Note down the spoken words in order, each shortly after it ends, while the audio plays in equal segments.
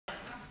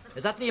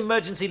Is that the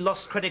emergency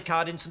lost credit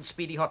card instant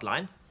speedy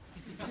hotline?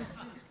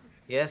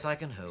 Yes, I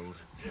can hold.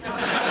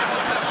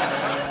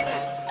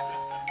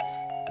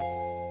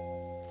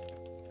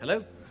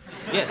 Hello?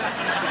 Yes.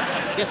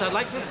 Yes, I'd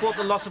like to report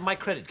the loss of my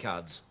credit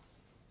cards.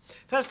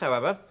 First,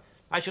 however,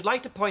 I should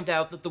like to point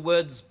out that the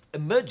words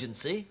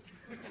emergency,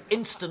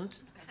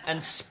 instant,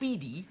 and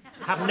speedy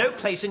have no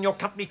place in your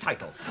company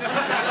title.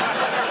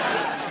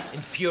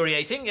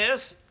 Infuriating,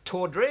 yes.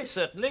 Tawdry,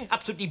 certainly.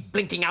 Absolutely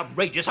blinking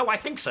outrageous. Oh, I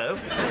think so.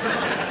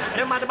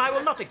 No, madam, I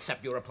will not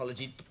accept your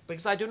apology,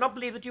 because I do not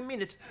believe that you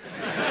mean it.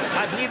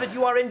 I believe that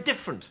you are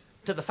indifferent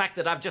to the fact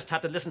that I've just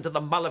had to listen to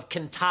the Mull of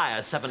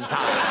Kintyre 7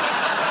 times.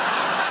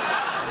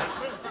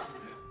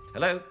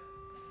 Hello?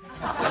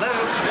 Hello?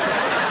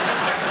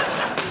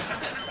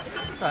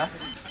 Sir,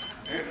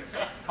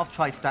 I've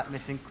traced that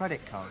missing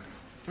credit card.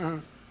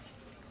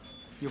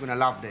 You're going to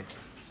love this.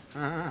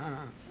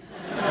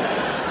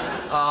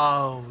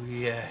 Oh,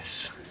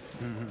 yes.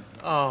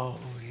 Oh,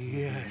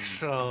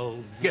 yes. Oh,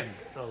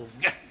 yes. Oh,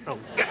 yes. Oh,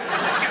 yes.